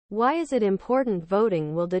Why is it important?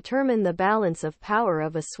 Voting will determine the balance of power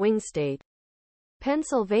of a swing state.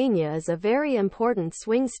 Pennsylvania is a very important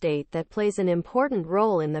swing state that plays an important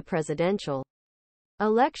role in the presidential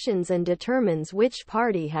elections and determines which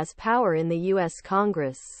party has power in the U.S.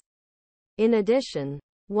 Congress. In addition,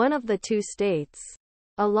 one of the two states,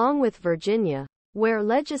 along with Virginia, where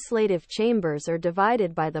legislative chambers are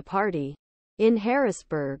divided by the party, in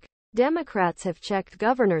Harrisburg, Democrats have checked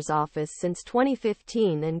governor's office since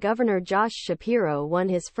 2015, and Governor Josh Shapiro won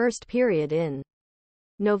his first period in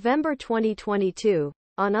November 2022.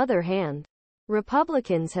 On other hand,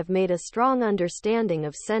 Republicans have made a strong understanding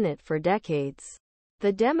of Senate for decades.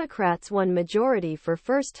 The Democrats won majority for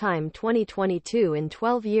first time 2022 in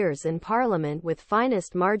 12 years in Parliament with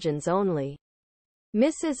finest margins only.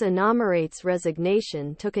 Mrs. Innamorate's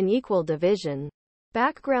resignation took an equal division.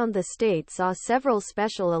 Background: the state saw several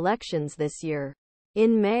special elections this year.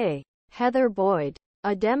 In May, Heather Boyd,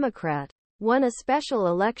 a Democrat, won a special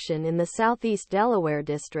election in the Southeast Delaware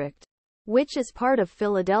district, which is part of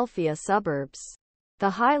Philadelphia suburbs.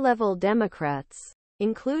 The high-level Democrats,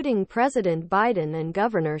 including President Biden and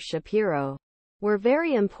Governor Shapiro, were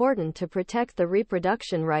very important to protect the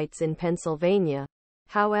reproduction rights in Pennsylvania.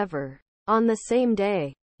 However, on the same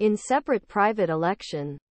day, in separate private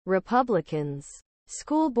election, Republicans,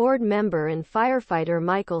 school board member and firefighter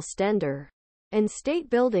Michael Stender, and State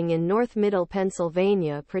Building in North Middle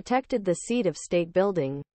Pennsylvania protected the seat of State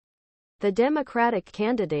Building. The Democratic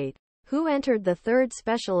candidate, who entered the third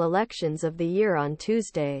special elections of the year on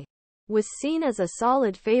Tuesday, was seen as a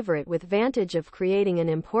solid favorite with vantage of creating an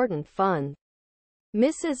important fund.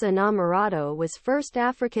 Mrs. Innamorato was first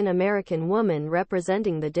African American woman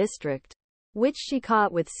representing the district, which she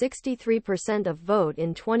caught with 63% of vote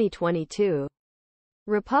in 2022.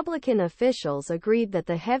 Republican officials agreed that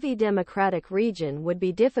the heavy Democratic region would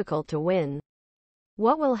be difficult to win.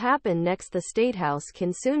 What will happen next? The Statehouse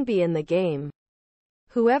can soon be in the game.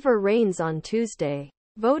 Whoever reigns on Tuesday,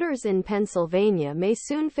 voters in Pennsylvania may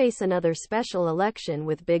soon face another special election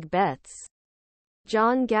with big bets.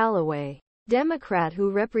 John Galloway, Democrat who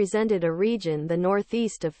represented a region the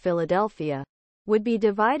northeast of Philadelphia, would be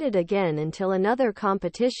divided again until another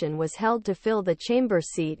competition was held to fill the chamber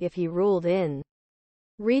seat if he ruled in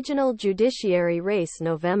regional judiciary race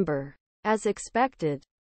November. As expected,